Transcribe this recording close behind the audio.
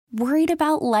Worried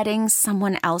about letting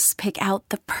someone else pick out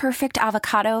the perfect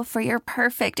avocado for your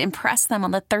perfect impress them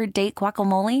on the third date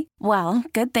guacamole? Well,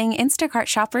 good thing Instacart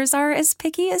shoppers are as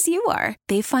picky as you are.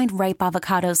 They find ripe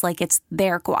avocados like it's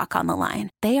their guac on the line.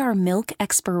 They are milk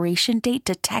expiration date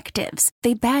detectives.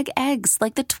 They bag eggs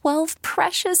like the 12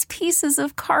 precious pieces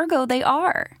of cargo they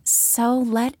are. So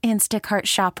let Instacart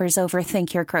shoppers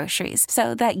overthink your groceries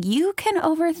so that you can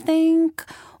overthink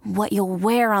what you'll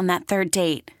wear on that third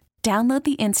date. Download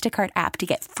the Instacart app to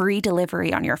get free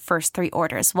delivery on your first 3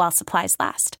 orders while supplies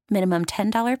last. Minimum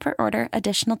 $10 per order.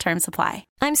 Additional terms apply.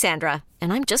 I'm Sandra,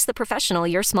 and I'm just the professional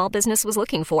your small business was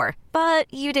looking for.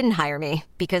 But you didn't hire me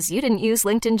because you didn't use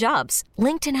LinkedIn Jobs.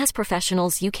 LinkedIn has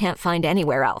professionals you can't find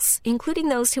anywhere else, including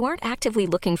those who aren't actively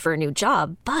looking for a new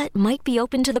job, but might be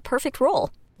open to the perfect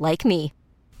role, like me.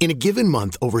 In a given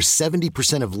month, over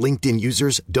 70% of LinkedIn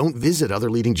users don't visit other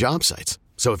leading job sites.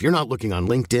 So if you're not looking on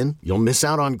LinkedIn, you'll miss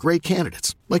out on great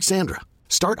candidates like Sandra.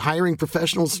 Start hiring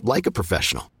professionals like a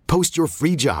professional. Post your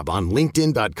free job on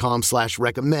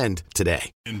linkedin.com/recommend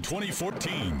today. In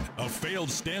 2014, a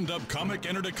failed stand-up comic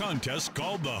entered a contest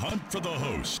called The Hunt for the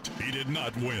Host. He did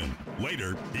not win.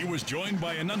 Later, he was joined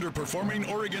by an underperforming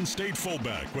Oregon State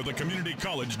fullback with a community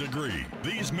college degree.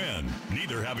 These men,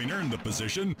 neither having earned the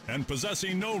position and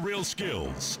possessing no real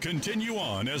skills, continue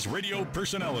on as radio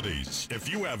personalities. If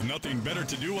you have nothing better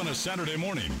to do on a Saturday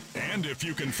morning, and if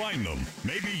you can find them,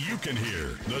 maybe you can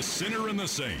hear The Sinner and the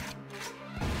Saint.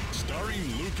 Starring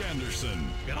Luke Anderson.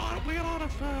 We got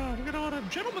a lot of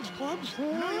gentlemen's clubs. You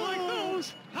know you like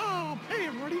those. Oh, hey,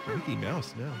 everybody. Mickey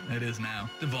Mouse now. It is now.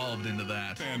 Devolved into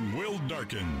that. And Will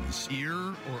Darkins. Ear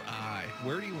or eye?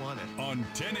 Where do you want it? On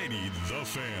 1080 The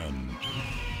Fan.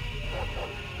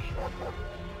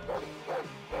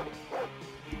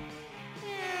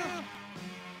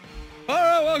 All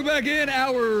right, welcome back in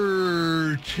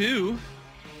hour 2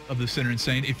 of The Sinner and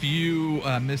Saint. If you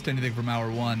missed anything from hour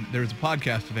 1, there's a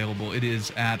podcast available. It is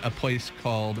at a place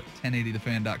called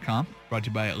 1080thefan.com, brought to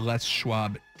you by Les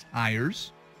Schwab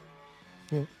Tires.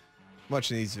 Yeah.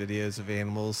 Watching these videos of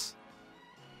animals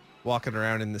walking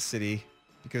around in the city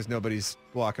because nobody's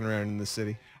walking around in the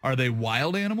city. Are they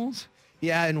wild animals?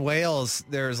 Yeah, in Wales,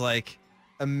 there's like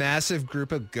a massive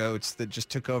group of goats that just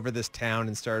took over this town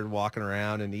and started walking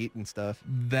around and eating stuff.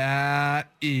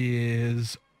 That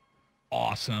is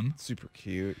awesome. Super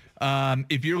cute.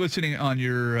 If you're listening on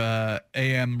your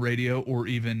AM radio or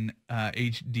even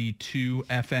HD2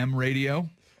 FM radio,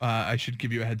 I should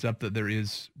give you a heads up that there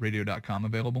is radio.com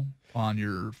available on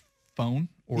your phone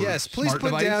or yes, please smart put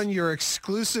device. down your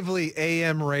exclusively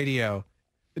AM radio.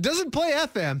 It doesn't play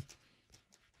FM,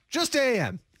 just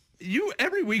AM.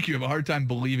 Every week you have a hard time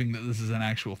believing that this is an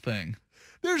actual thing.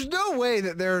 There's no way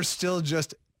that there are still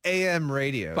just AM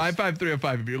radios.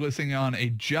 55305 if you're listening on a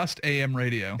just AM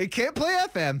radio. It can't play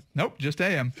FM. Nope, just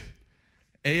AM.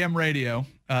 AM radio,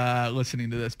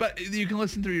 listening to this. But you can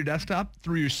listen through your desktop,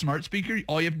 through your smart speaker.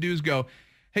 All you have to do is go,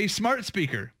 hey, smart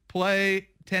speaker, play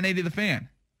 1080 The Fan.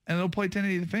 And it'll play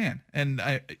 1080 The Fan. And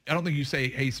I don't think you say,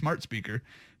 hey, smart speaker,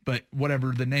 but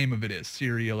whatever the name of it is.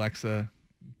 Siri, Alexa,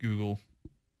 Google.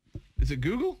 Is it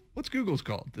Google? What's Google's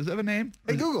called? Does it have a name?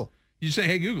 Hey, Google. You say,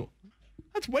 hey, Google.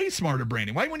 That's way smarter,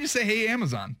 Brandon. Why wouldn't you say, hey,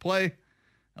 Amazon, play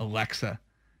Alexa?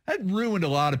 That ruined a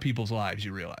lot of people's lives,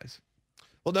 you realize.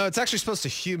 Well, no, it's actually supposed to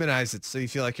humanize it so you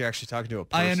feel like you're actually talking to a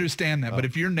person. I understand that, but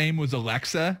if your name was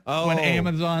Alexa, when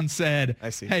Amazon said,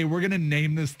 hey, we're going to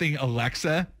name this thing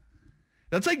Alexa,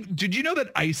 that's like, did you know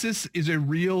that ISIS is a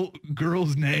real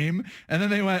girl's name? And then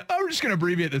they went, oh, we're just going to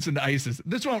abbreviate this into ISIS.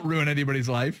 This won't ruin anybody's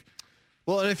life.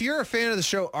 Well, and if you're a fan of the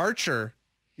show Archer,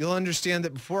 you'll understand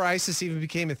that before ISIS even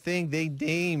became a thing, they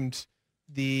named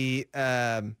the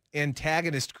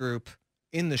antagonist group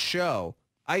in the show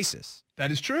ISIS.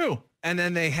 That is true. And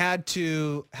then they had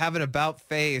to have an about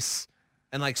face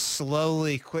and like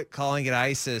slowly quit calling it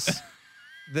ISIS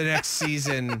the next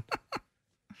season.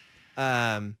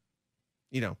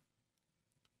 You know,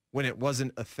 when it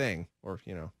wasn't a thing, or,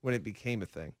 you know, when it became a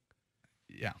thing.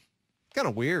 Yeah. Kind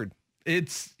of weird.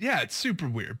 It's super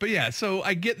weird. But yeah, so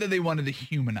I get that they wanted to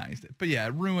humanize it. But yeah,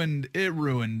 it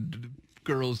ruined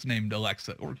girls named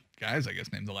Alexa, or guys, I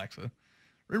guess, named Alexa.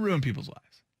 It ruined people's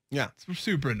lives. Yeah. It's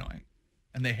super annoying.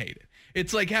 And they hate it.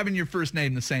 It's like having your first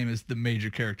name the same as the major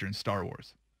character in Star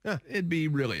Wars. Yeah. It'd be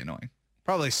really annoying.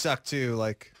 Probably sucked too,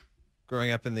 like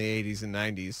growing up in the 80s and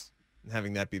 90s and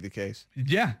having that be the case.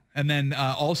 Yeah. And then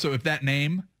also, if that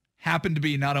name happened to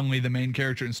be not only the main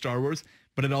character in Star Wars,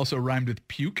 but it also rhymed with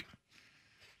puke,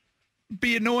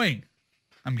 be annoying,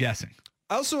 I'm guessing.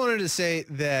 I also wanted to say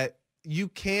that you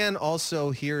can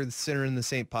also hear the Sinner and the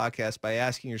Saint podcast by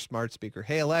asking your smart speaker,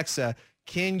 hey, Alexa,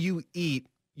 can you eat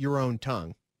your own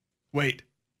tongue? Wait,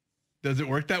 does it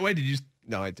work that way? Did you?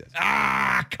 No, I did.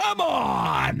 Ah, come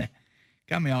on.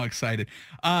 Got me all excited.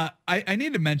 I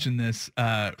need to mention this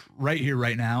right here,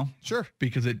 right now. Sure.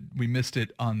 Because we missed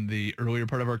it on the earlier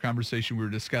part of our conversation. We were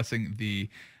discussing the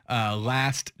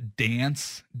Last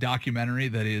Dance documentary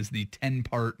that is the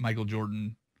 10-part Michael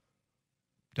Jordan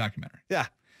documentary. Yeah.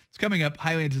 It's coming up,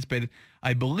 highly anticipated.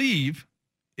 I believe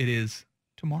it is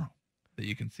tomorrow that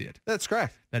you can see it. That's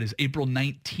correct. That is April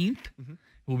 19th. Mm-hmm.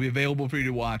 It will be available for you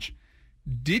to watch.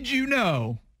 Did you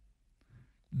know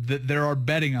that there are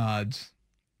betting odds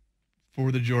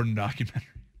for the Jordan documentary?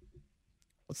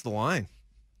 What's the line?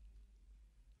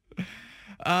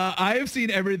 I have seen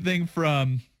everything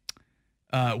from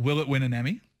will it win an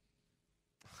Emmy?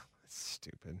 That's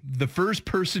stupid. The first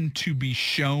person to be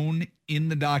shown in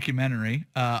the documentary,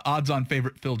 odds-on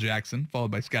favorite Phil Jackson,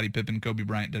 followed by Scottie Pippen, Kobe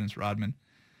Bryant, Dennis Rodman,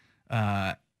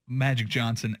 Magic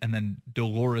Johnson, and then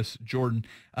Dolores Jordan.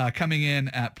 Coming in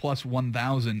at plus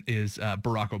 1,000 is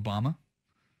Barack Obama,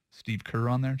 Steve Kerr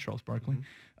on there, Charles Barkley.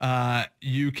 Mm-hmm.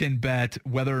 You can bet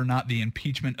whether or not the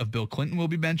impeachment of Bill Clinton will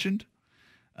be mentioned.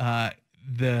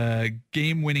 The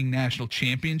game-winning national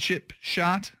championship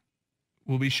shot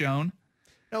will be shown.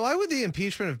 Now, why would the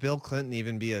impeachment of Bill Clinton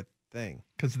even be a thing?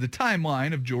 Because of the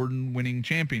timeline of Jordan winning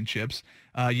championships.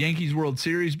 Yankees World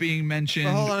Series being mentioned.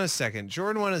 Well, hold on a second.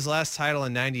 Jordan won his last title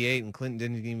in 98, and Clinton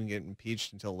didn't even get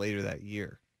impeached until later that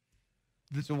year.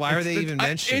 So why are they even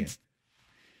mentioning it?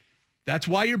 That's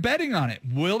why you're betting on it.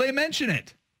 Will they mention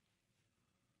it?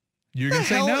 You're going to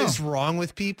say no. What the hell is wrong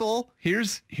with people?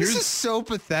 This is so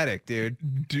pathetic, dude.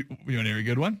 You want to hear a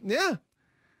good one? Yeah.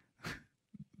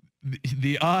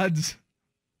 The odds,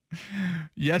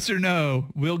 yes or no,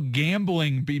 will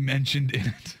gambling be mentioned in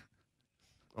it?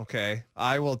 Okay.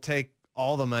 I will take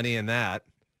all the money in that.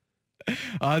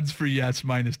 Odds for yes,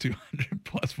 minus 200,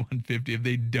 plus 150 if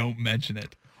they don't mention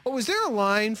it. Oh, was there a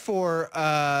line for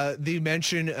the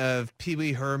mention of Pee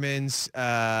Wee Herman's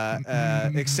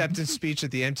acceptance speech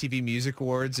at the MTV Music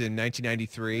Awards in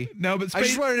 1993? No, but I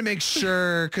just wanted to make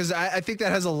sure because I think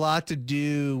that has a lot to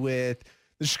do with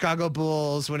the Chicago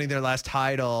Bulls winning their last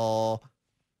title.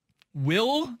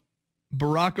 Will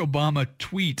Barack Obama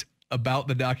tweet about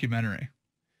the documentary?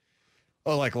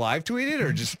 Oh, like live tweet it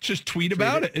or just tweet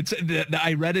about it?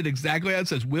 I read it exactly how it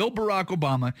says. Will Barack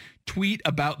Obama tweet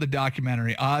about the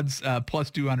documentary? Odds plus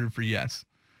 200 for yes.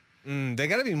 They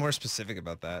got to be more specific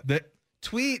about that.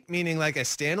 Tweet meaning like a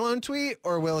standalone tweet,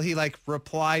 or will he like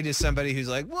reply to somebody who's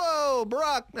like, "Whoa,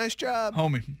 Barack, nice job."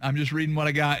 Homie, I'm just reading what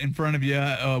I got in front of you.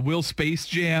 Will Space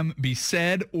Jam be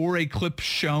said or a clip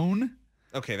shown?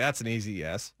 Okay, that's an easy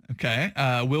yes. Okay.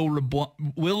 Will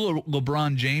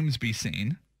LeBron James be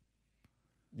seen?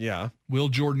 Yeah. Will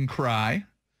Jordan cry?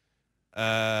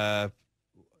 Like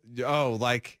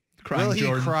Crying will he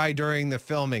Jordan. cry during the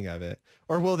filming of it,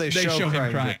 or will they show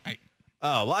him crying?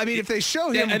 Well, I mean, if they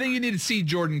show him, I think you need to see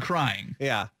Jordan crying.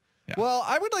 Yeah. Well,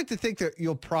 I would like to think that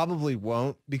you'll probably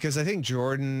won't, because I think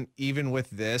Jordan, even with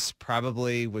this,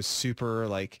 probably was super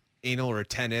like anal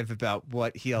retentive about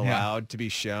what he allowed to be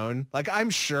shown. Like, I'm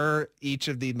sure each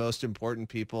of the most important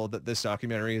people that this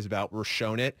documentary is about were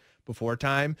shown it before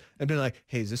time and been like,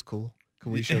 "Hey, is this cool?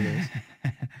 Can we show this?"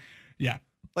 Yeah.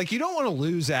 Like, you don't want to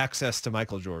lose access to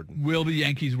Michael Jordan. Will the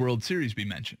Yankees World Series be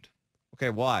mentioned? Okay,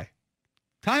 why?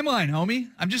 Timeline, homie.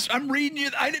 I'm reading you.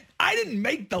 I didn't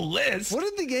make the list. What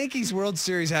did the Yankees World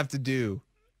Series have to do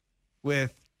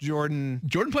with Jordan?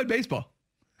 Jordan played baseball.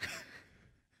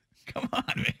 Come on,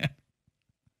 man.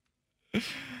 Will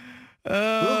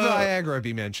Viagra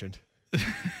be mentioned?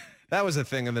 That was a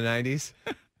thing in the 90s.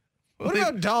 What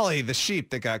about Dolly, the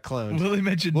sheep that got cloned? Will they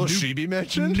mention? Will she be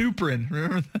mentioned? Nuprin.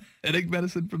 Remember the headache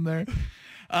medicine from there?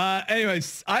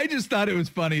 Anyways, I just thought it was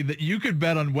funny that you could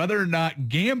bet on whether or not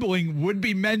gambling would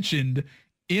be mentioned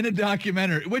in a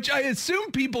documentary, which I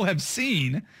assume people have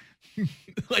seen.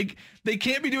 Like, they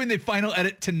can't be doing the final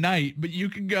edit tonight, but you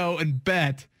can go and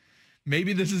bet.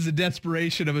 Maybe this is a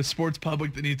desperation of a sports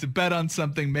public that needs to bet on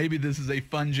something. Maybe this is a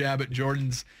fun jab at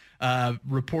Jordan's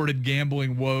reported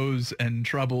gambling woes and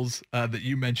troubles that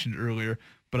you mentioned earlier.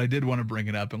 But I did want to bring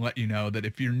it up and let you know that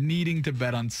if you're needing to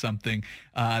bet on something,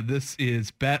 this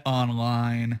is Bet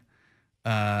Online.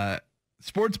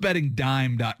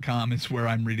 Sportsbettingdime.com is where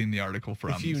I'm reading the article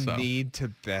from. If you need to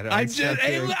bet on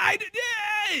something.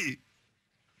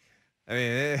 I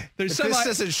mean, if this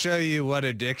doesn't show you what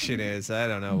addiction is, I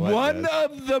don't know what One does.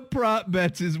 of the prop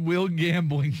bets is, will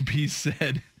gambling be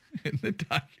said in the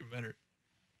documentary?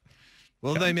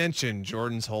 Will they mention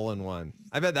Jordan's hole-in-one?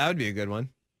 I bet that would be a good one.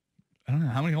 I don't know.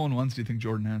 How many hole-in-ones do you think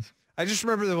Jordan has? I just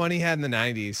remember the one he had in the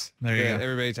 90s. There you go.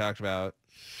 Everybody talked about.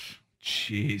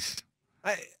 Jeez.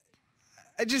 I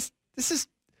just, This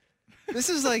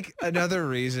is like another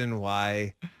reason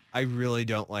why I really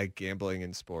don't like gambling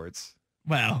in sports.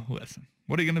 Well, listen.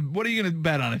 What are you gonna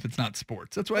bet on if it's not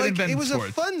sports? That's why they invented sports. It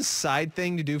was sports. a fun side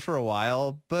thing to do for a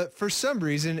while, but for some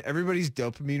reason, everybody's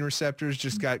dopamine receptors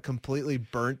just got completely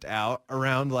burnt out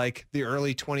around like the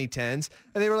early 2010s,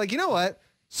 and they were like, you know what?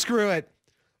 Screw it.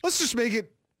 Let's just make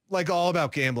it like all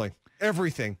about gambling.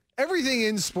 Everything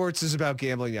in sports is about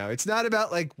gambling now. It's not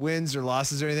about like wins or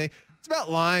losses or anything. It's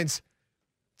about lines.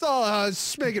 It's all it's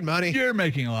just making money. You're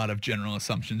making a lot of general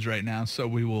assumptions right now, so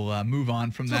we will move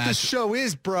on from That's that. what this show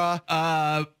is,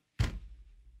 bruh.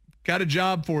 Got a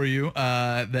job for you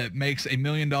that makes $1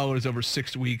 million over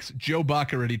 6 weeks. Joe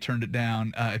Buck already turned it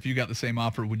down. If you got the same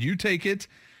offer, would you take it?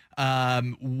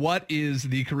 What is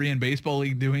the Korean Baseball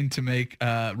League doing to make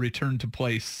return to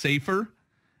play safer?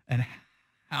 And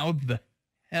how the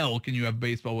hell can you have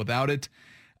baseball without it?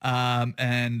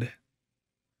 And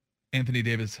Anthony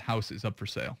Davis' house is up for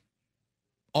sale.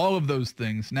 All of those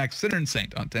things next. Sinner and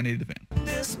Saint on 1080 The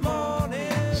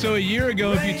Fan. So a year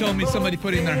ago, if you told me somebody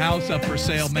putting their house up for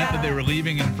sale meant that they were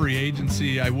leaving in free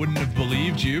agency, I wouldn't have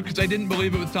believed you because I didn't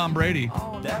believe it with Tom Brady.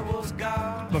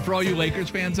 But for all you Lakers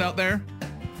fans out there,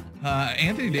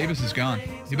 Anthony Davis is gone.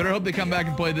 You better hope they come back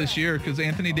and play this year because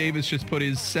Anthony Davis just put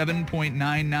his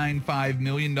 $7.995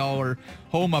 million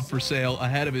home up for sale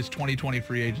ahead of his 2020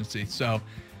 free agency. So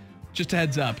just a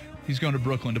heads up. He's going to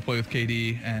Brooklyn to play with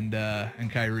KD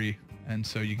and Kyrie, and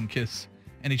so you can kiss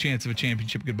any chance of a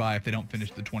championship goodbye if they don't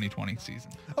finish the 2020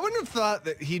 season. I wouldn't have thought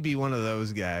that he'd be one of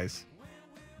those guys.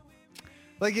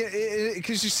 Like,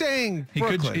 because you're saying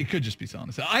Brooklyn. He could just be selling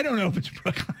this. I don't know if it's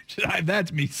Brooklyn.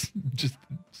 That's me just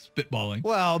spitballing.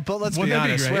 Well, but let's be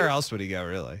honest. Where else would he go,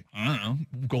 really? I don't know.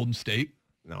 Golden State?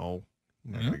 No,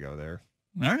 not going to go there.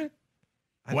 All right.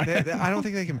 I don't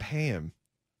think they can pay him.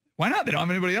 Why not? They don't have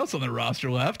anybody else on their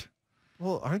roster left.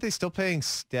 Well, aren't they still paying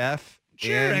Steph?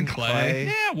 Sure, and Clay.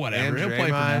 Yeah, whatever. He'll play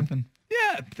for nothing.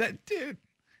 Yeah, that dude.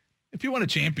 If you want a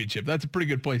championship, that's a pretty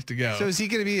good place to go. So is he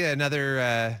going to be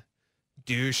another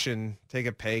douche and take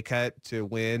a pay cut to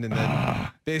win and then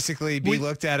basically be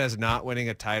looked at as not winning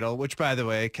a title? Which, by the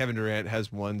way, Kevin Durant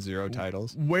has won 0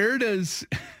 titles. Where does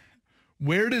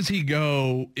he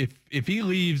go if he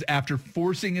leaves after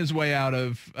forcing his way out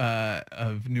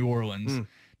of New Orleans,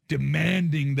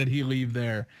 demanding that he leave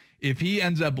there? If he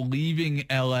ends up leaving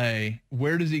LA,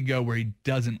 where does he go where he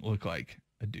doesn't look like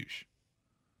a douche?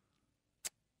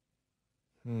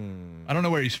 I don't know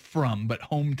where he's from, but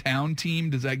hometown team,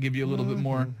 does that give you a little bit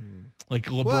more? Like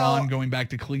LeBron going back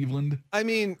to Cleveland? I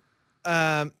mean,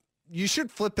 you should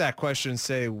flip that question and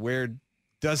say, where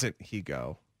doesn't he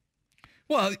go?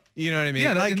 Well, you know what I mean?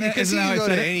 Yeah, because he can go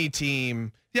to any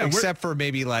team except for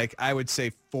maybe like, I would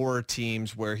say 4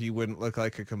 teams where he wouldn't look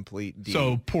like a complete D.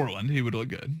 So Portland, he would look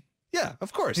good. Yeah,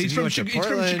 of course. He's from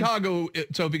Chicago.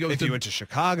 So if he goes if you went to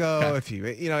Chicago, if you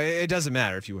it doesn't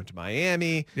matter if you went to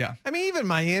Miami. Yeah. I mean, even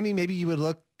Miami, maybe you would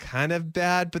look kind of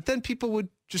bad, but then people would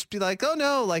just be like, oh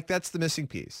no, like that's the missing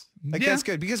piece. Like that's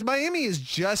good because Miami is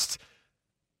just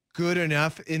good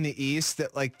enough in the East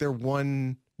that like they're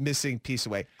one missing piece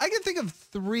away. I can think of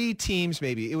 3 teams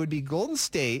maybe. It would be Golden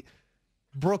State,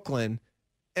 Brooklyn,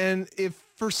 and if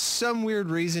for some weird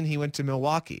reason he went to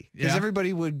Milwaukee, because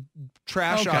everybody would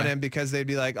trash on him because they'd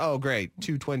be like, oh, great,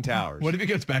 2 Twin Towers. What if he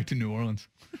gets back to New Orleans?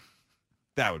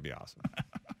 That would be awesome.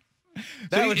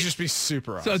 That would just be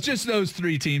super awesome. So it's just those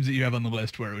 3 teams that you have on the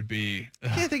list where it would be. I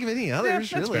can't think of any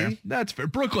others, that's really. Fair. That's fair.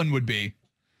 Brooklyn would be.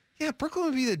 Yeah, Brooklyn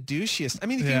would be the douchiest. I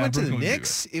mean, if he went to the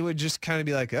Knicks, it would just kind of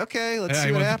be like, okay, let's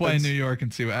see what happens. Play in New York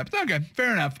and see what happens. Okay,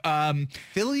 fair enough.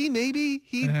 Philly, maybe?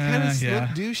 He'd kind of look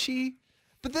douchey.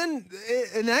 But then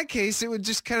in that case, it would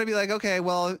just kind of be like, okay,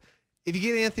 well, if you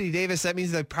get Anthony Davis, that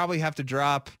means they probably have to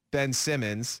drop Ben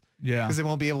Simmons. Yeah. Because they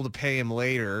won't be able to pay him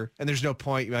later. And there's no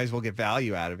point. You might as well get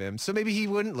value out of him. So maybe he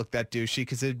wouldn't look that douchey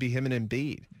because it'd be him and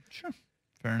Embiid. Sure.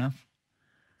 Fair enough.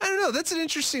 I don't know. That's an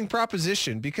interesting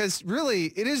proposition because really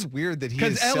it is weird that he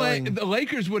is selling. The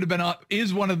Lakers would have been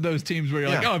is one of those teams where you're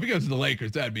like, oh, if he goes to the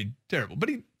Lakers, that'd be terrible. But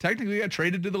he technically got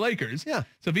traded to the Lakers. Yeah.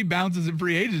 So if he bounces in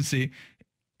free agency,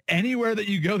 anywhere that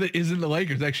you go that isn't the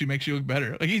Lakers actually makes you look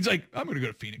better. Like he's like, I'm going to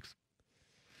go to Phoenix.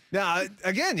 Now,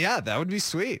 again, that would be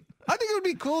sweet. I think it would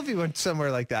be cool if he went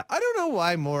somewhere like that. I don't know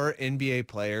why more NBA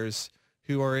players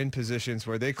who are in positions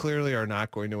where they clearly are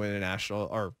not going to win a national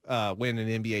or win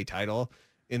an NBA title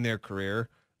in their career.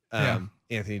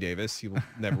 Anthony Davis, he will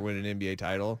never win an NBA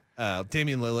title.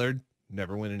 Damian Lillard,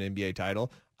 never win an NBA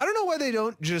title. I don't know why they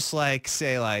don't just like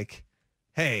say like,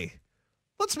 hey,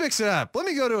 let's mix it up. Let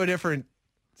me go to a different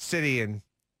city and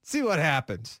see what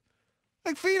happens.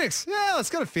 Like Phoenix. Yeah, let's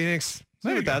go to Phoenix.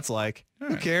 See what that's like.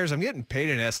 Who cares? I'm getting paid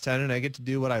an S10 and I get to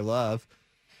do what I love.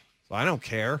 So I don't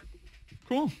care.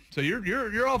 Cool. So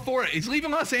you're all for it. He's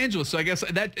leaving Los Angeles, so I guess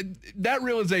that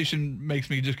realization makes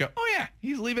me just go, oh yeah,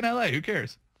 he's leaving LA. Who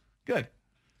cares? Good.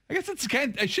 I guess it's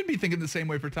I should be thinking the same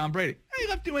way for Tom Brady. Hey, he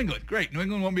left New England. Great. New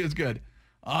England won't be as good.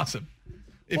 Awesome.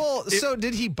 So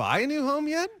did he buy a new home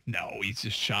yet? No, he's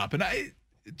just shopping.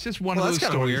 It's just one of That's those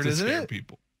kinda stories weird, that isn't scare it?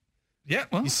 people. Yeah.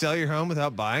 Well, You sell your home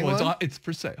without buying one? it's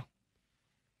for sale.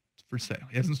 It's for sale.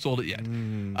 He hasn't sold it yet.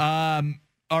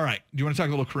 All right. Do you want to talk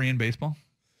a little Korean baseball?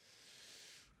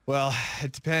 Well,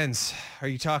 it depends. Are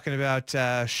you talking about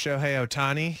Shohei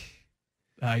Ohtani?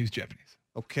 He's Japanese.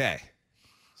 Okay.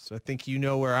 So I think you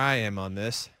know where I am on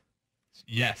this.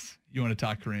 Yes. You want to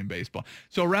talk Korean baseball.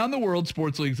 So around the world,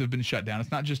 sports leagues have been shut down.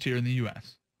 It's not just here in the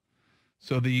U.S.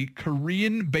 So the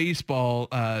Korean baseball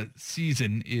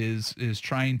season is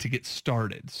trying to get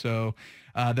started. So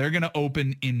they're going to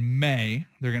open in May.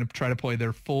 They're going to try to play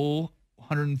their full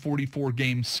 144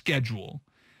 game schedule.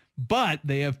 But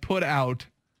they have put out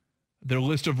their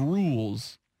list of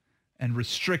rules and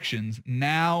restrictions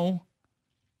now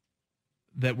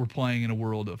that we're playing in a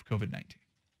world of COVID-19.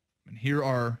 And here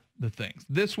are the things.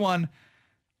 This one,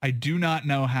 I do not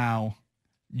know how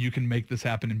you can make this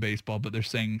happen in baseball, but they're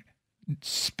saying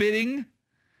spitting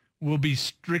will be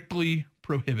strictly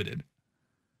prohibited.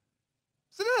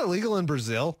 Isn't it illegal in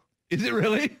Brazil? Is it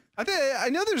really? I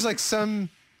know there's like some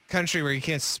country where you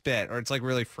can't spit or it's like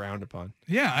really frowned upon.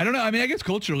 Yeah, I don't know. I mean, I guess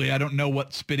culturally, I don't know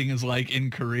what spitting is like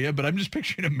in Korea, but I'm just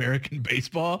picturing American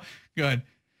baseball going,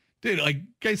 dude, like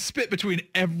guys spit between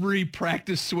every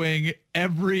practice swing,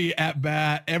 every at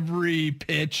bat, every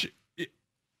pitch.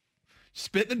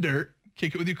 Spit in the dirt,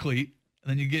 kick it with your cleat, and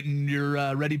then you get in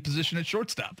your ready position at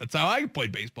shortstop. That's how I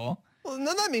played baseball. Well,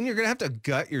 doesn't that mean you're going to have to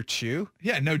gut your chew?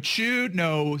 Yeah, no chew,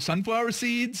 no sunflower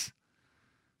seeds.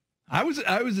 I was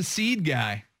a seed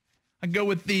guy. I'd go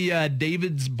with the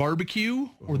David's barbecue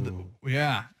or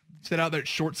sit out there at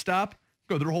shortstop,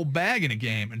 go their whole bag in a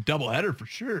game and doubleheader for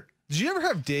sure. Did you ever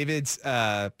have David's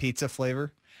pizza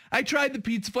flavor? I tried the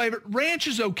pizza flavor. Ranch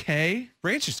is okay.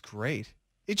 Ranch is great.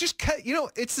 It just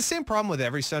it's the same problem with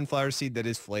every sunflower seed that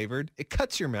is flavored. It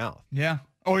cuts your mouth. Yeah.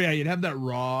 Oh yeah, you'd have that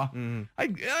raw.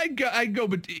 I'd go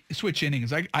but switch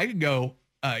innings. I could go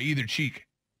either cheek.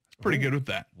 It's pretty good with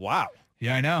that. Wow.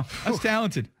 Yeah, I know. I was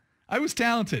talented.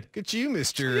 Look at you,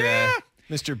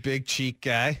 Mr. Big Cheek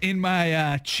guy. In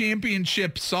my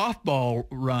championship softball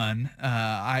run,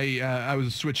 I was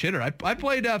a switch hitter. I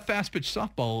played fast pitch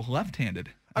softball left-handed.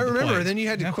 I remember. Then you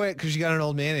had to quit because you got an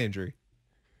old man injury.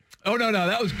 Oh, no.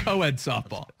 That was co-ed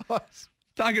softball.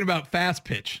 Talking about fast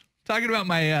pitch. Talking about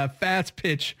my fast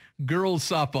pitch girls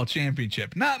softball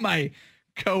championship. Not my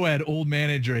co-ed old man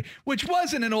injury, which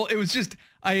wasn't an old. It was just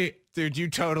Dude, you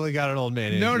totally got an old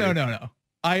man injury. No.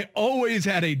 I always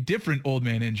had a different old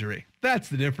man injury. That's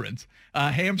the difference.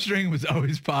 Hamstring was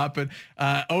always popping.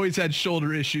 Always had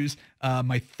shoulder issues.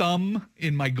 My thumb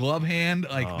in my glove hand,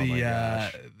 like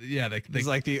it's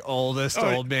like the oldest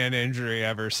old man injury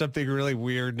ever. Something really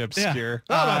weird and obscure.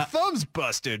 My thumb's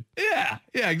busted. Yeah.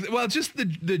 Well, just the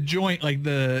joint, like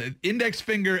the index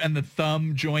finger and the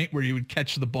thumb joint where you would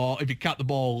catch the ball if you caught the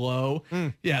ball low.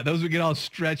 Yeah, those would get all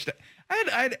stretched. I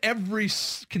had every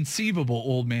conceivable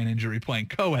old man injury playing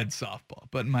co-ed softball,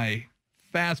 but my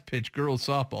fast pitch girls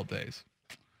softball days,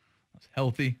 I was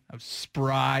healthy. I was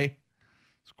spry.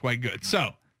 It's quite good. So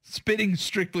spitting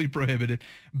strictly prohibited.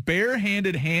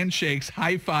 Barehanded handshakes,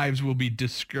 high fives will be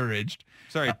discouraged.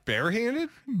 Sorry, barehanded?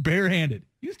 Barehanded.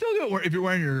 You can still do it if you're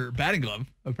wearing your batting glove,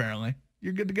 apparently.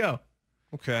 You're good to go.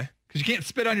 Okay. Because you can't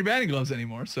spit on your batting gloves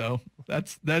anymore, so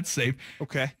that's safe.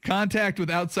 Okay. Contact with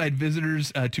outside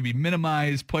visitors to be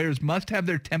minimized. Players must have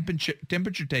their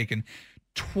temperature taken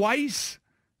twice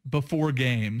before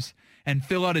games and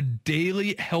fill out a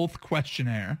daily health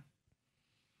questionnaire.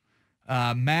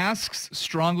 Masks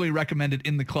strongly recommended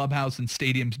in the clubhouse and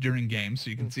stadiums during games, so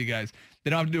you can see guys.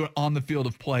 They don't have to do it on the field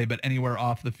of play, but anywhere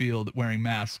off the field wearing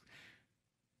masks.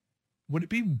 Would it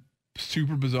be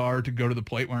super bizarre to go to the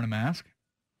plate wearing a mask?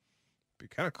 Be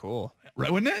kind of cool,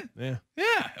 right? Wouldn't it?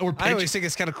 Yeah. Or I always think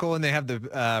it's kind of cool when they have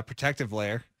the protective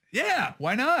layer. Yeah,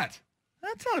 why not?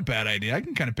 That's not a bad idea. I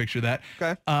can kind of picture that.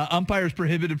 Okay. Umpires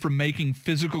prohibited from making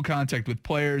physical contact with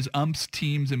players. Umps,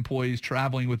 teams, employees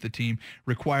traveling with the team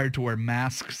required to wear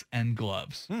masks and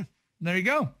gloves. There you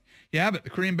go. You have it.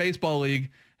 The Korean Baseball League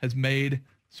has made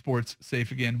sports safe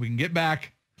again. We can get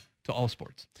back to all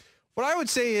sports. What I would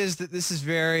say is that this is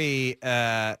very,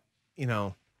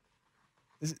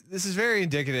 This is very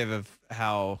indicative of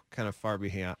how kind of far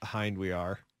behind we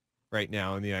are right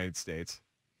now in the United States.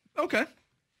 Okay.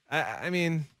 I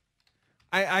mean,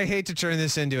 I hate to turn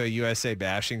this into a USA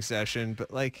bashing session,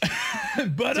 but like,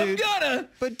 but dude, I'm gonna.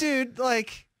 But dude,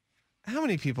 like, how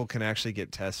many people can actually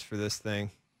get tests for this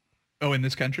thing? Oh, in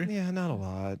this country? Yeah, not a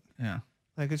lot. Yeah.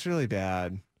 Like, it's really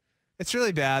bad. It's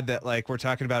really bad that like we're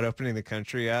talking about opening the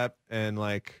country up and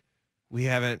like we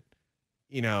haven't,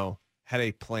 had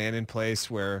a plan in place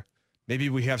where maybe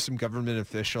we have some government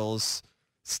officials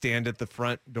stand at the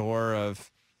front door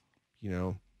of,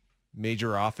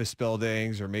 major office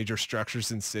buildings or major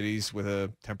structures in cities with a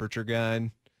temperature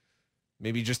gun,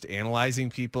 maybe just analyzing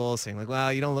people, saying like,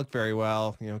 well, you don't look very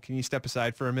well. Can you step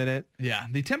aside for a minute? Yeah.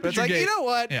 The temperature But it's like, gauge- you know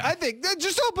what? Yeah. I think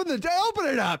just open it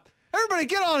up. Everybody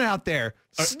get on out there.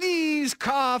 Sneeze,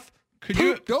 cough,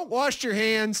 poop, don't wash your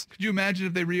hands. Could you imagine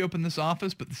if they reopened this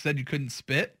office but said you couldn't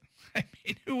spit? I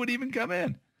mean, who would even come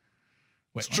in?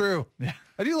 It's true. Yeah.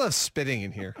 I do love spitting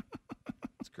in here.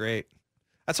 It's great.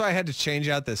 That's why I had to change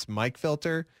out this mic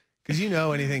filter because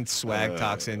anything Swag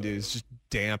talks into is just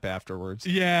damp afterwards.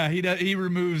 Yeah, he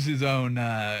removes his own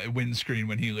windscreen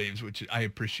when he leaves, which I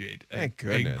appreciate. Thank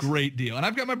goodness. A great deal. And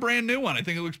I've got my brand new one. I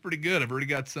think it looks pretty good. I've already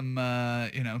got some,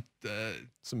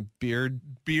 some beard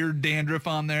dandruff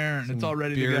on there, and it's all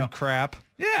ready to go. Beard crap.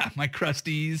 Yeah, my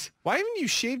crusties. Why haven't you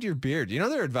shaved your beard?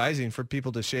 They're advising for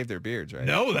people to shave their beards, right?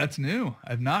 No, that's new.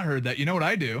 I've not heard that. You know what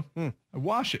I do? I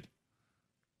wash it.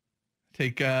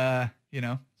 Take,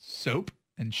 soap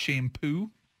and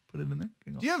shampoo. Put it in there.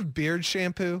 Do you have beard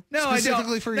shampoo? No, I don't.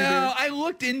 Specifically for your beard? No, I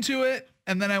looked into it,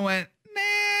 and then I went,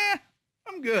 nah,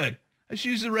 I'm good. I just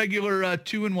use the regular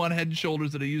 2-in-1 Head and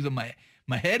Shoulders that I use on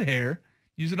my head hair.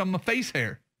 Use it on my face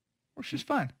hair. Works just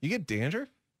fine. You get dandruff?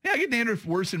 Yeah, I get dandruff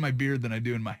worse in my beard than I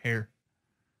do in my hair.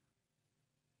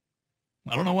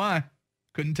 I don't know why.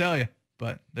 Couldn't tell you,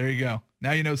 but there you go.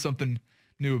 Now you know something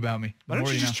new about me. Why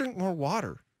don't you just drink more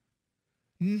water?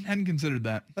 Hadn't considered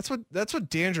that. That's what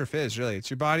dandruff is, really. It's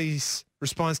your body's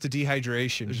response to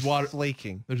dehydration. There's just water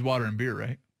flaking. There's water in beer,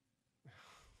 right?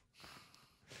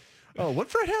 Oh,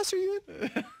 what frat house are you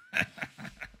in?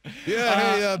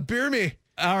 Yeah, beer me.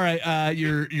 All right,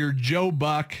 your Joe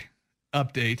Buck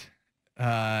update.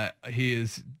 He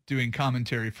is doing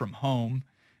commentary from home.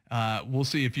 We'll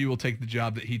see if you will take the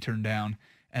job that he turned down,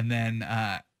 and then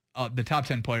the top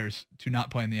 10 players to not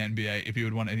play in the NBA. If you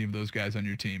would want any of those guys on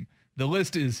your team, the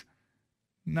list is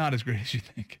not as great as you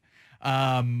think.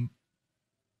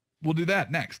 We'll do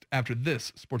that next after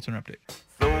this SportsCenter update.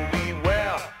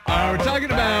 We're talking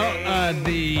about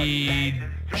the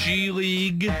G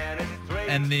League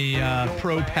and the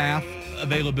Pro Path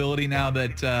availability now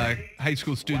that high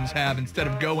school students have, instead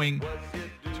of going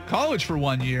to college for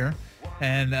 1 year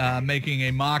and making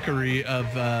a mockery of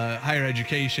higher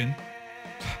education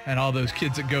and all those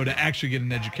kids that go to actually get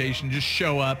an education, just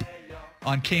show up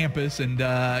on campus and,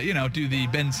 do the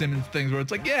Ben Simmons things where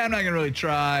it's like, yeah, I'm not going to really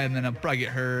try, and then I'll probably get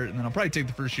hurt, and then I'll probably take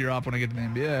the first year off when I get to the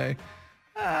NBA.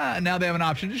 Now they have an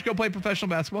option to just go play professional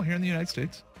basketball here in the United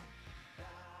States.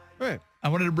 Right. I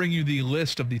wanted to bring you the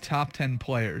list of the top 10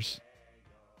 players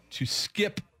to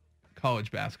skip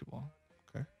college basketball.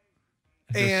 Okay.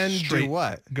 And do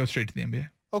what? Go straight to the NBA.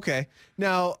 Okay.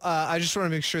 Now, I just want to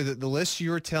make sure that the list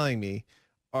you were telling me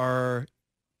are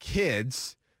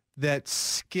kids that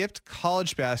skipped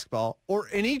college basketball or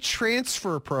any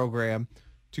transfer program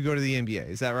to go to the NBA.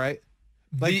 Is that right?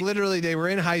 Like literally they were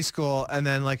in high school and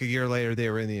then like a year later they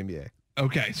were in the NBA.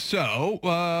 Okay, so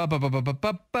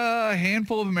a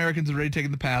handful of Americans have already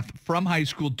taken the path from high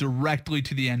school directly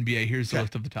to the NBA. Here's the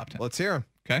list of the top 10. Let's hear them.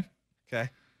 Okay? Okay. I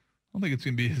don't think it's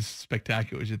going to be as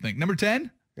spectacular as you think. Number 10?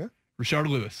 Yeah. Rashard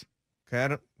Lewis. Okay,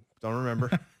 I don't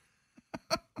remember.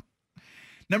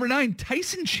 Number 9,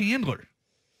 Tyson Chandler.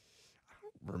 I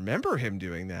don't remember him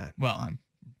doing that. Well, I'm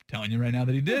telling you right now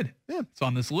that he did. Yeah. It's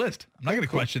on this list. I'm not going to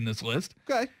question this list.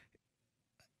 Okay.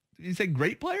 Did you say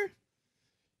great player?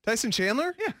 Tyson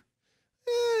Chandler? Yeah.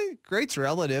 Great's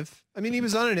relative. I mean, he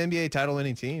was on an NBA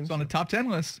title-winning team. It's on a top 10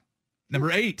 list.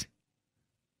 Number 8,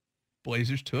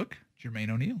 Blazers took Jermaine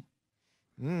O'Neal.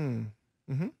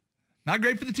 Mm-hmm. Not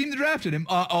great for the team that drafted him.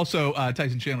 Also,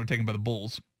 Tyson Chandler taken by the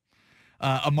Bulls.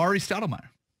 Amari Stoudemire.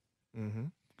 Mm-hmm.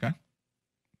 Okay.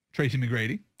 Tracy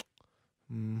McGrady.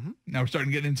 Mm-hmm. Now we're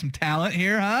starting to get in some talent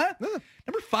here, huh? Yeah.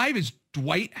 Number 5 is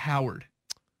Dwight Howard.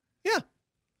 Yeah.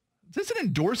 Is this an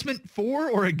endorsement for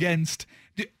or against?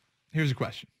 Here's a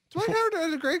question. Dwight Howard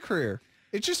had a great career.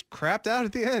 It just crapped out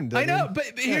at the end. I know, but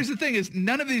here's the thing is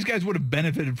none of these guys would have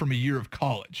benefited from a year of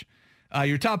college.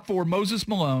 Your top 4, Moses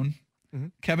Malone,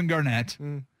 Kevin Garnett,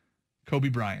 Kobe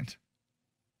Bryant,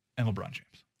 and LeBron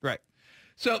James. Right.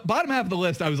 So bottom half of the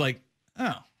list, I was like,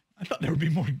 oh, I thought there would be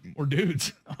more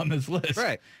dudes on this list.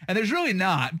 Right. And there's really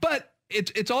not. But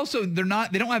it's also they don't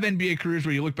have NBA careers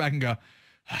where you look back and go,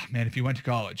 man, if you went to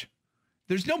college,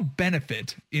 there's no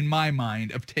benefit in my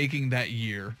mind of taking that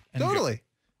year. And Totally.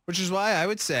 Which is why I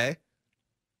would say,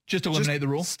 just eliminate the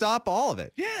rule. Stop all of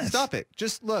it. Yes. Stop it.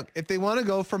 Just look, if they want to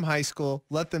go from high school,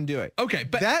 let them do it. Okay.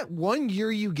 But that 1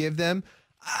 year you give them,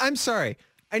 I'm sorry.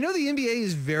 I know the NBA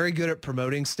is very good at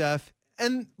promoting stuff,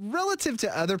 and relative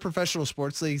to other professional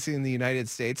sports leagues in the United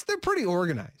States, they're pretty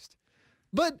organized.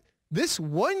 But this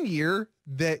 1 year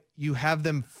that you have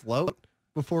them float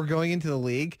before going into the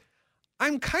league,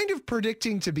 I'm kind of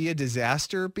predicting to be a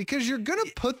disaster because you're going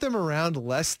to put them around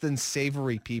less than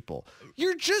savory people.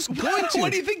 You're just going to.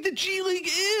 What do you think the G League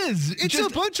is? It's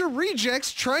just a bunch of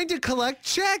rejects trying to collect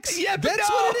checks. Yeah, but that's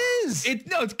what it is.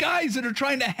 It's guys that are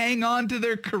trying to hang on to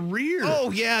their career. Oh,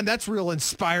 yeah, and that's real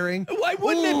inspiring. Why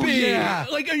wouldn't it be? Yeah.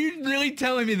 Like, are you really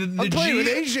telling me that the I'm playing with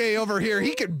AJ over here.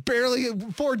 He could barely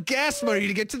afford gas money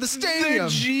to get to the stadium.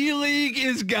 The G League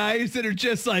is guys that are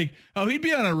just like, oh, he'd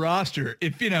be on a roster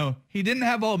if, he didn't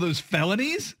have all those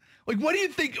felonies. Like, what do you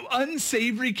think?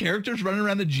 Unsavory characters running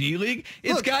around the G League?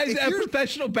 It's Look, guys that have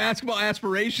professional basketball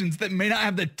aspirations that may not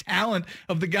have the talent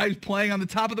of the guys playing on the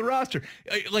top of the roster.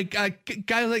 Like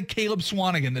guys like Caleb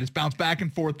Swanigan that has bounced back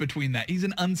and forth between that. He's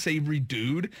an unsavory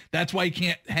dude. That's why he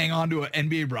can't hang on to an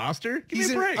NBA roster.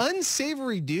 He's an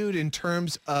unsavory dude in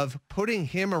terms of putting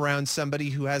him around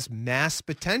somebody who has mass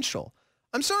potential.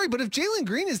 I'm sorry, but if Jalen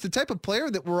Green is the type of player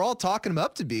that we're all talking him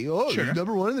up to be, sure. He's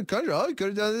number one in the country. Oh, he could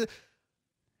have done it.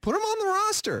 Put him on the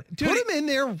roster. Dude, put him in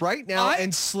there right now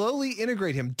and slowly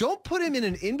integrate him. Don't put him in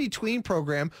an in-between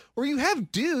program where you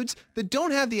have dudes that don't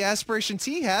have the aspirations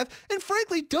he have, and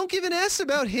frankly, don't give an S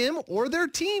about him or their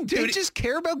team. They just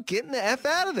care about getting the F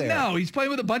out of there. No, he's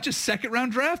playing with a bunch of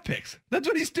second-round draft picks. That's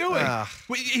what he's doing.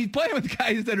 He's playing with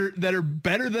guys that are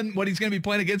better than what he's going to be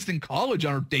playing against in college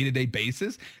on a day-to-day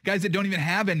basis, guys that don't even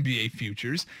have NBA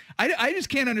futures. I just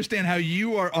can't understand how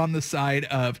you are on the side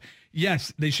of,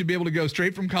 yes, they should be able to go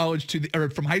straight from college or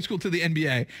from high school to the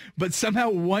NBA, but somehow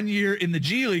 1 year in the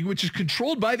G League, which is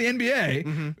controlled by the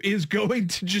NBA, is going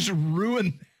to just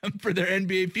ruin them for their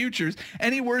NBA futures.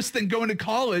 Any worse than going to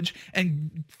college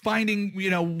and finding,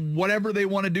 whatever they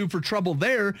want to do for trouble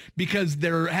there because they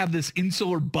have this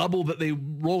insular bubble that they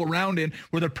roll around in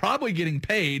where they're probably getting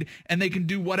paid and they can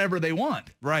do whatever they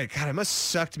want. Right. God, it must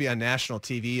suck to be on national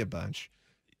TV a bunch.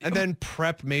 And then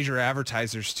prep major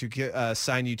advertisers to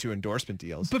sign you to endorsement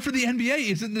deals. But for the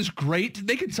NBA, isn't this great?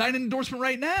 They could sign an endorsement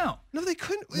right now. No, they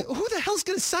couldn't. Who the hell's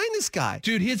going to sign this guy?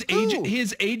 Dude, his agent.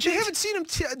 They haven't seen him.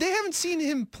 They haven't seen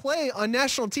him play on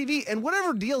national TV. And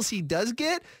whatever deals he does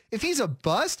get, if he's a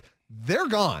bust, they're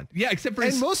gone. Yeah, except for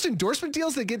most endorsement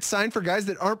deals that get signed for guys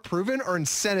that aren't proven are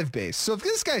incentive based. So if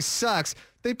this guy sucks,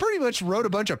 they pretty much wrote a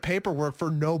bunch of paperwork for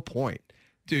no point.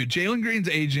 Dude, Jalen Green's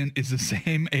agent is the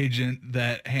same agent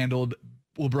that handled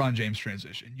LeBron James'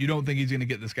 transition. You don't think he's going to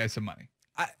get this guy some money?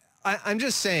 I'm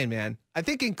just saying, man. I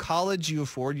think in college you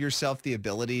afford yourself the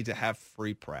ability to have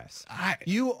free press.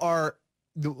 You are,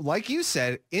 like you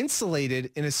said,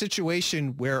 insulated in a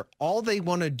situation where all they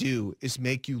want to do is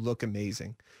make you look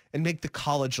amazing and make the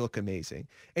college look amazing.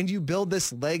 And you build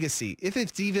this legacy, if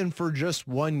it's even for just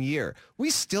 1 year. We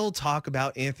still talk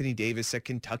about Anthony Davis at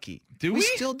Kentucky. Do we? We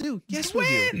still do. Yes,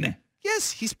 we do.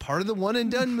 Yes, he's part of the one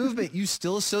and done movement. You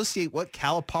still associate what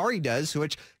Calipari does,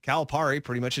 which Calipari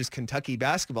pretty much is Kentucky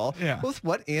basketball, with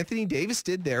what Anthony Davis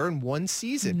did there in one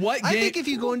season. I think if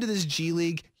you go into this G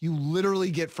League, you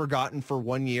literally get forgotten for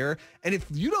 1 year. And if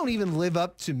you don't even live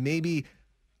up to maybe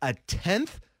a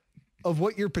 10th of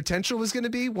what your potential was going to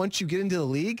be once you get into the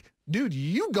league, dude,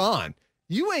 you gone.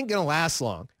 You ain't going to last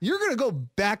long. You're going to go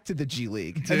back to the G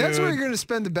League. Dude. And that's where you're going to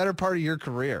spend the better part of your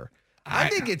career. I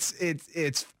think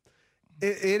it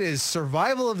is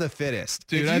survival of the fittest.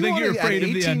 Dude, I think you're afraid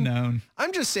of the unknown.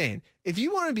 I'm just saying, if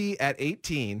you want to be at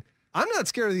 18, I'm not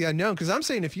scared of the unknown because I'm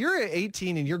saying if you're at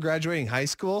 18 and you're graduating high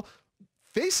school,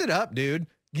 face it up, dude.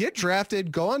 Get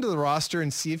drafted, go onto the roster,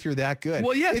 and see if you're that good.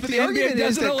 Well, yeah, if but the argument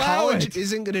is that college it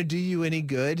isn't going to do you any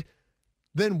good,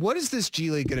 then what is this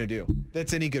G League going to do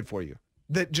that's any good for you?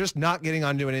 That just not getting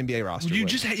onto an NBA roster.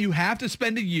 You have to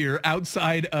spend a year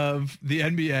outside of the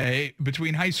NBA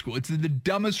between high school. It's the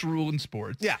dumbest rule in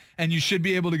sports. Yeah. And you should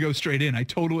be able to go straight in. I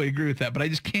totally agree with that, but I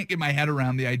just can't get my head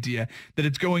around the idea that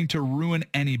it's going to ruin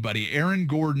anybody. Aaron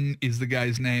Gordon is the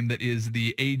guy's name that is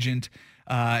the agent.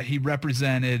 He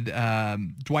represented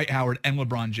Dwight Howard and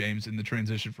LeBron James in the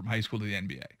transition from high school to the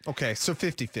NBA. Okay, so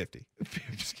 50-50.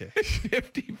 Just kidding.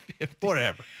 50-50.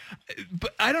 Whatever.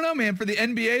 But I don't know, man. For the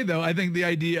NBA, though, I think the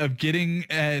idea of getting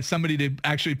somebody to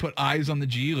actually put eyes on the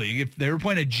G League, if they were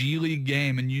playing a G League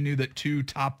game and you knew that two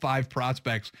top 5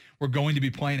 prospects were going to be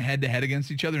playing head-to-head against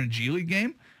each other in a G League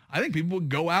game, I think people would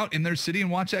go out in their city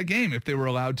and watch that game if they were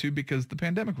allowed to because the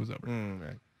pandemic was over.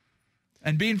 Right.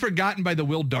 And being forgotten by the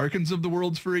Will Darkins of the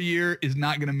world for a year is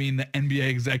not going to mean that NBA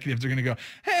executives are going to go,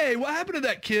 hey, what happened to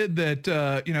that kid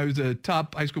that, he was a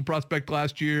top high school prospect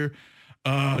last year?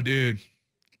 Oh, dude,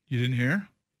 you didn't hear?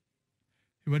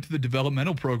 He went to the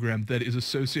developmental program that is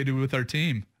associated with our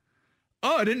team.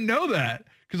 Oh, I didn't know that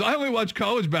because I only watch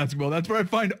college basketball. That's where I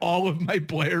find all of my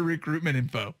player recruitment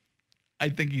info. I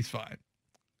think he's fine.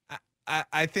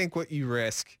 I think what you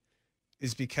risk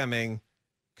is becoming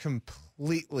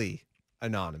completely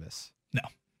anonymous. No,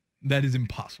 that is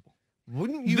impossible.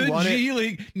 Wouldn't you want G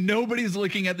League, nobody's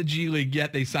looking at the G League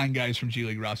yet. They sign guys from G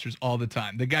League rosters all the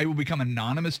time. The guy will become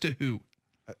anonymous to who?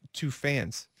 To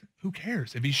fans. Who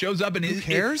cares? If he shows up and who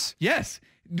cares? Yes.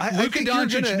 I Luka think you're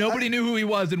Doncic, nobody knew who he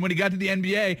was. And when he got to the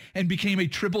NBA and became a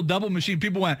triple-double machine,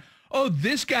 people went, oh,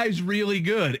 this guy's really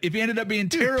good. If he ended up being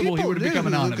terrible, he would have become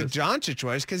anonymous. Luka Doncic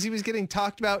was because he was getting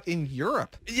talked about in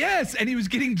Europe. Yes, and he was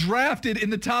getting drafted in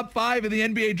the top 5 of the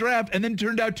NBA draft and then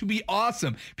turned out to be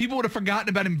awesome. People would have forgotten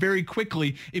about him very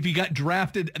quickly if he got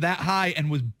drafted that high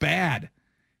and was bad.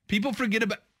 People forget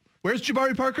about... Where's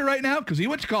Jabari Parker right now? Because he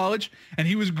went to college and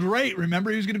he was great.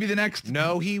 Remember, he was going to be the next...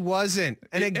 No, he wasn't.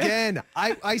 And again,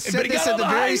 I said this at the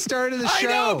very start of the show.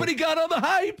 I know, but he got all the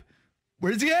hype.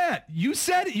 Where's he at? You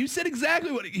said it. You said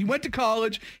exactly what he went to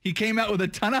college. He came out with a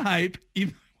ton of hype,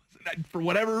 even for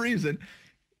whatever reason.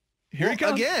 Here he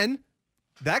comes again.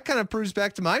 That kind of proves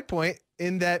back to my point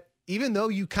in that even though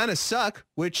you kind of suck,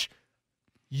 which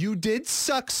you did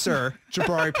suck, sir,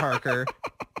 Jabari Parker,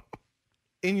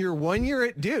 in your 1 year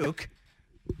at Duke,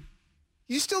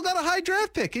 you still got a high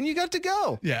draft pick and you got to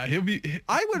go. Yeah,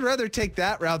 I would rather take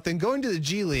that route than going to the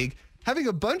G League, having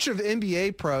a bunch of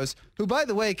NBA pros who, by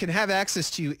the way, can have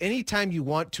access to you anytime you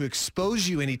want to expose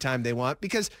you anytime they want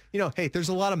because, hey, there's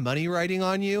a lot of money riding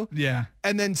on you. Yeah.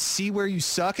 And then see where you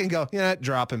suck and go,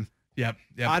 drop him. Yep.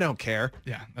 I don't care.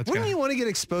 Yeah. Wouldn't you want to get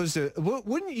exposed to,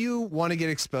 wouldn't you want to get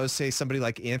exposed, say, somebody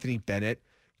like Anthony Bennett,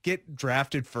 get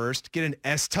drafted first, get an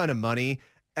S ton of money,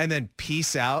 and then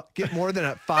peace out, get more than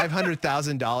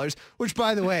 $500,000, which,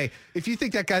 by the way, if you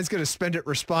think that guy's going to spend it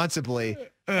responsibly,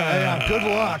 good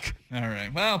luck. All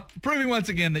right. Well, proving once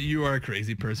again that you are a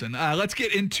crazy person. Let's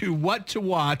get into what to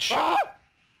watch.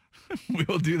 We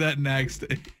will do that next.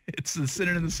 It's the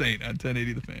Sinner and the Saint on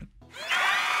 1080 The Fan.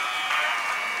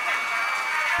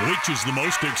 Which is the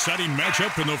most exciting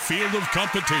matchup in the field of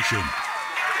competition?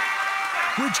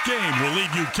 Which game will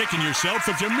leave you kicking yourself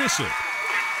if you miss it?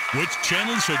 Which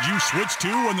channel should you switch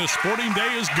to when the sporting day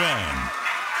is gone?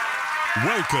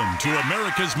 Welcome to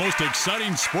America's most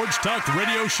exciting sports talk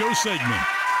radio show segment.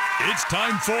 It's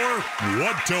time for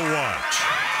What to Watch.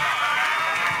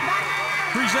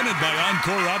 Presented by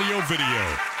Encore Audio Video.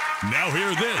 Now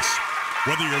hear this.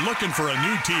 Whether you're looking for a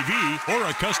new TV or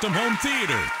a custom home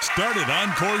theater, start at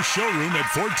Encore's showroom at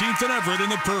 14th and Everett in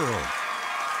the Pearl.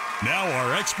 Now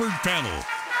our expert panel.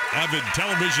 Avid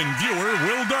television viewer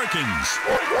Will Darkins.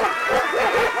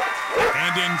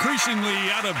 And increasingly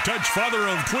out-of-touch father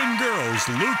of twin girls,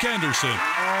 Luke Anderson.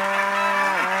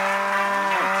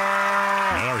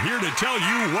 Are here to tell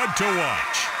you what to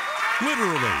watch.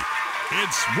 Literally,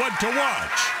 it's What to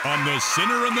Watch on The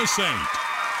Sinner and the Saint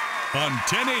on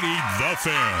 1080 The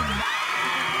Fan.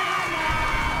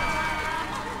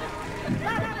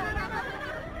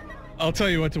 I'll tell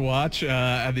you what to watch.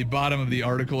 At the bottom of the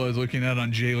article I was looking at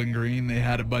on Jalen Green, they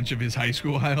had a bunch of his high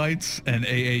school highlights and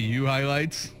AAU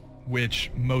highlights,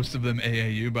 which most of them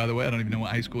AAU, by the way. I don't even know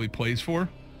what high school he plays for.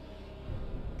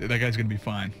 That guy's going to be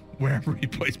fine wherever he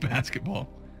plays basketball.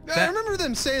 I remember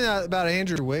them saying that about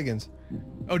Andrew Wiggins.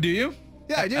 Oh, do you?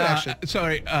 Yeah, I do, actually.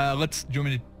 Sorry, do you want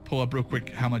me to pull up real quick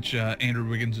how much Andrew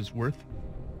Wiggins is worth?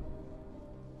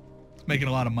 He's making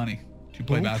a lot of money to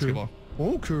play basketball. I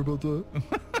don't care about that.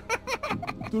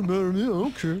 Doesn't matter to me. I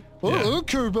don't care. I don't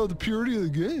care about the purity of the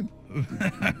game.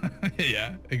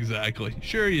 Yeah, exactly.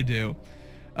 Sure you do.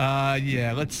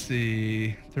 Yeah, let's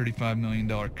see. $35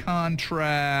 million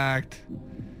contract.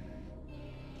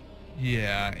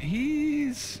 Yeah,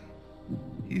 he's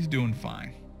doing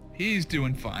fine. He's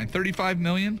doing fine. 35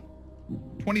 million.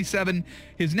 27.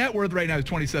 His net worth right now is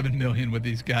 27 million. With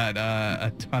he's got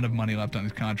a ton of money left on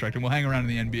his contract, and will hang around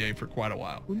in the NBA for quite a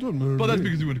while. But that's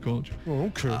because he went to college.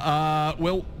 Oh, okay.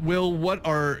 Will, what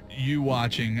are you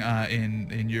watching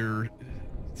in your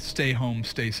stay home,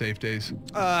 stay safe days?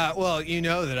 Well, you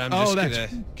know that I'm just going to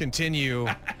continue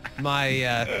my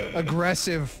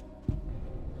aggressive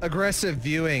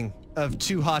viewing of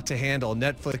Too Hot to Handle,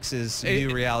 Netflix's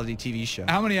new reality TV show.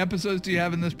 How many episodes do you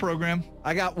have in this program?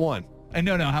 I got one.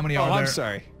 No, how many are there? I'm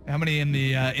sorry. How many in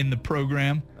the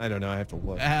program? I don't know. I have to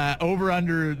look. Over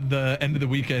under the end of the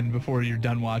weekend before you're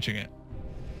done watching it.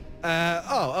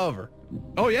 Over.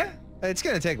 Oh yeah. It's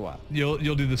gonna take a while. You'll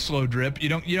do the slow drip. You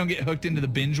don't get hooked into the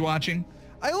binge watching.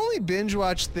 I only binge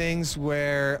watch things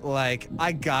where, like,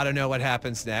 I gotta know what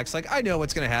happens next. Like, I know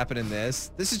what's gonna happen in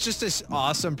this. This is just this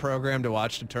awesome program to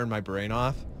watch to turn my brain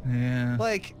off. Yeah.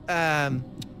 Like,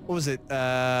 what was it?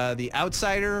 The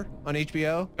Outsider on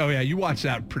HBO. Oh yeah, you watched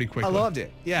that pretty quickly. I loved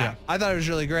it. Yeah. I thought it was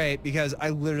really great because I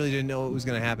literally didn't know what was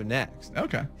gonna happen next.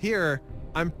 Okay. Here,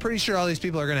 I'm pretty sure all these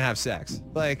people are gonna have sex.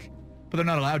 Like, but they're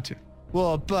not allowed to.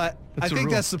 well, but I think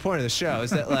rule. that's the point of the show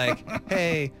is that, like,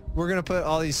 hey, we're going to put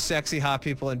all these sexy hot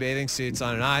people in bathing suits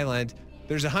on an island.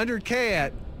 There's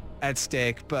 $100K at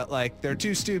stake, but, like, they're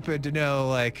too stupid to know,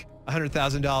 like,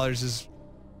 $100,000 is,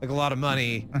 like, a lot of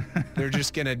money. They're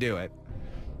just going to do it.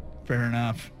 Fair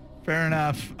enough.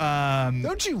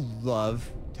 Don't you love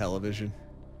television?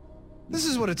 This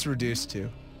is what it's reduced to.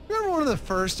 Remember one of the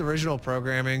first original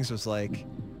programmings was, like,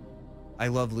 I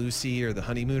Love Lucy or The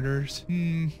Honeymooners?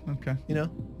 Okay. You know?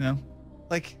 No.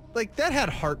 Like that had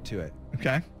heart to it.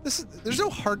 Okay. There's no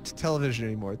heart to television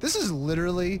anymore. This is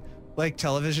literally like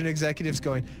television executives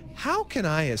going, how can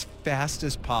I, as fast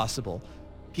as possible,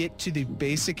 get to the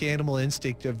basic animal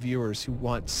instinct of viewers who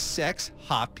want sex,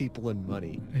 hot people, and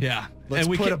money? Yeah. Let's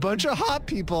put a bunch of hot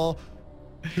people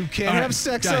who can't have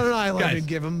sex on an island and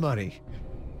give them money.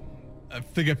 I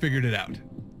think I figured it out.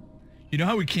 You know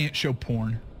how we can't show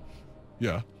porn?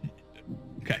 Yeah.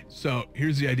 Okay, so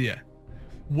here's the idea.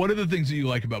 What are the things that you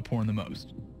like about porn the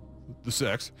most? The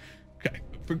sex. Okay,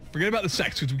 forget about the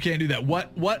sex because we can't do that.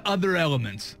 What other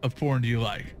elements of porn do you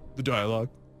like? The dialogue.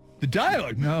 The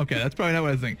dialogue? No, okay, that's probably not what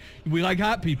I was thinking. We like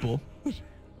hot people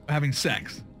having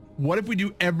sex. What if we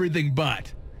do everything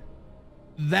but?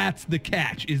 That's the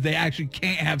catch, is they actually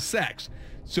can't have sex.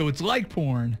 So it's like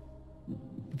porn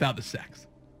without the sex.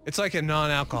 It's like a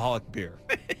non-alcoholic beer.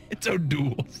 It's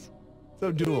O'Doul's.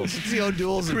 O'Doul's. It's the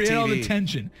O'Doul's of Create TV. all the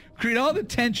tension. Create all the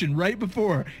tension right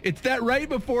before. It's that right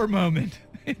before moment.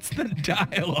 It's the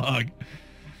dialogue.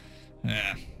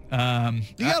 Yeah.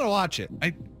 You gotta watch it.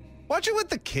 Watch it with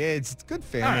the kids. It's good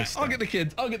family All right, stuff.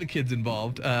 I'll get the kids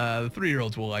involved. The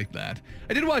 3-year-olds will like that.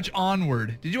 I did watch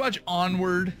Onward. Did you watch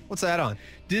Onward? What's that on?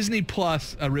 Disney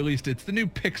Plus released it. It's the new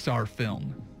Pixar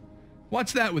film.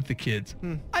 Watch that with the kids.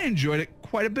 I enjoyed it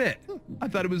quite a bit. I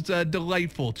thought it was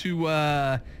delightful. Two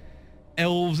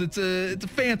elves. It's a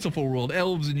fanciful world.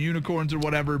 Elves and unicorns or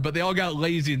whatever, but they all got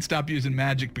lazy and stopped using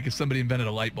magic because somebody invented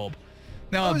a light bulb.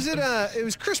 Now, it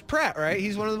was Chris Pratt, right?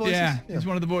 He's one of the voices? Yeah, he's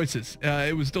one of the voices.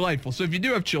 It was delightful. So if you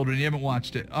do have children, you haven't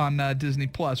watched it, on Disney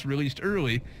Plus, released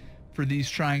early for these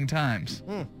trying times.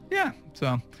 Yeah,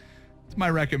 so it's my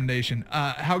recommendation.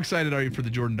 How excited are you for the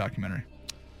Jordan documentary?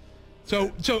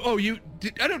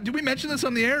 Did we mention this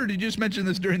on the air, or did you just mention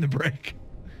this during the break?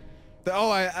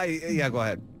 Yeah, go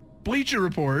ahead. Bleacher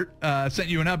Report sent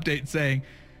you an update saying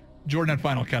Jordan had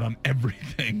Final Cut on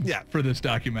everything for this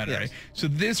documentary. Yes. So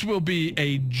this will be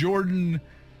a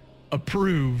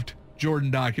Jordan-approved Jordan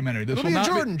documentary. This It'll will be a not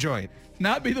Jordan joint.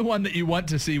 Not be the one that you want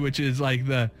to see, which is like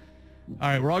all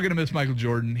right, we're all going to miss Michael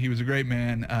Jordan. He was a great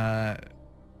man.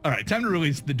 All right, time to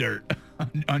release the dirt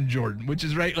on Jordan, which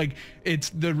is right. Like, it's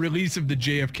the release of the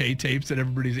JFK tapes that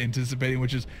everybody's anticipating,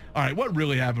 which is, all right, what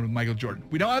really happened with Michael Jordan?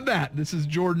 We don't have that. This is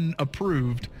Jordan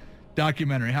approved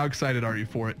documentary. How excited are you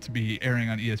for it to be airing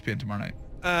on ESPN tomorrow night?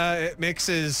 It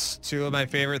mixes two of my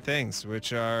favorite things,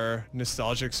 which are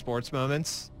nostalgic sports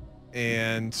moments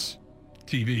and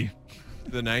TV.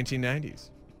 The 1990s.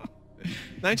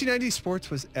 1990s sports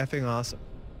was effing awesome.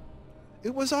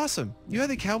 It was awesome. You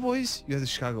had the Cowboys, you had the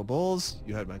Chicago Bulls,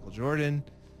 you had Michael Jordan,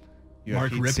 you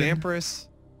Mark had Pete Rippon. Sampras.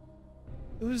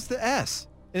 It was the S.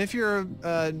 And if you're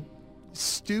a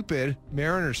stupid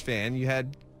Mariners fan, you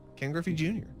had Ken Griffey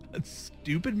Jr. A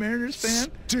stupid Mariners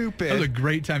fan? Stupid. That was a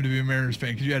great time to be a Mariners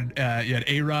fan because you had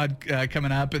A-Rod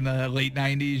coming up in the late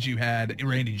 90s. You had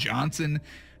Randy Johnson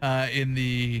in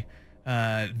the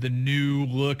new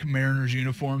look Mariners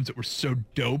uniforms that were so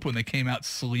dope when they came out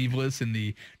sleeveless in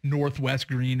the Northwest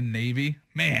green and navy.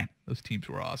 Man, those teams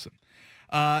were awesome.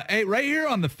 Hey, right here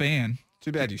on the Fan.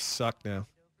 Too bad you suck now.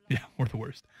 Yeah, we're the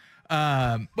worst.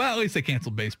 Well, at least they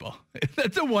canceled baseball.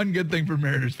 That's the one good thing for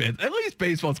Mariners fans. At least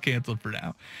baseball's canceled for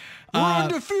now. We're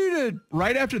undefeated.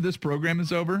 Right after this program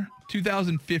is over,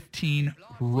 2015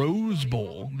 Rose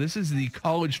Bowl. This is the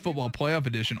college football playoff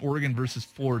edition, Oregon versus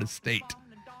Florida State.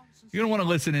 You're going to want to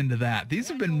listen into that. These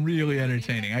have been really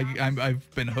entertaining.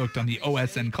 I've been hooked on the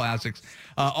OSN Classics.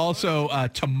 Also,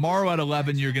 tomorrow at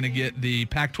 11, you're going to get the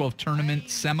Pac-12 Tournament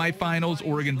semifinals,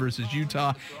 Oregon versus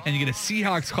Utah, and you get a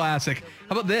Seahawks Classic.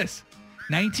 How about this?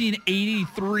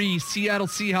 1983 Seattle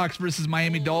Seahawks versus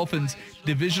Miami Dolphins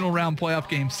divisional round playoff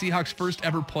game. Seahawks' first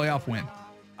ever playoff win.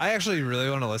 I actually really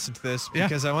want to listen to this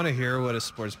because I want to hear what a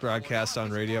sports broadcast on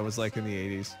radio was like in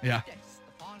the 80s. Yeah,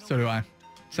 so do I.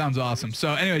 Sounds awesome.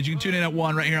 So anyways, you can tune in at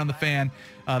 1 right here on The Fan.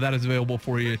 That is available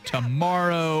for you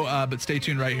tomorrow, but stay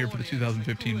tuned right here for the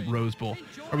 2015 Rose Bowl.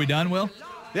 Are we done, Will?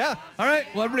 Yeah. All right.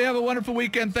 Well, everybody have a wonderful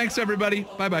weekend. Thanks, everybody.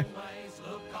 Bye-bye.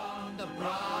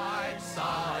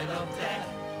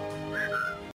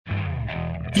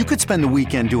 You could spend the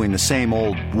weekend doing the same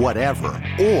old whatever,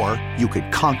 or you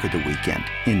could conquer the weekend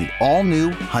in the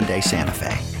all-new Hyundai Santa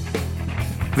Fe.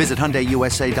 Visit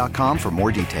HyundaiUSA.com for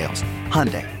more details.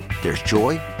 Hyundai, there's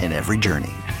joy in every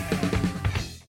journey.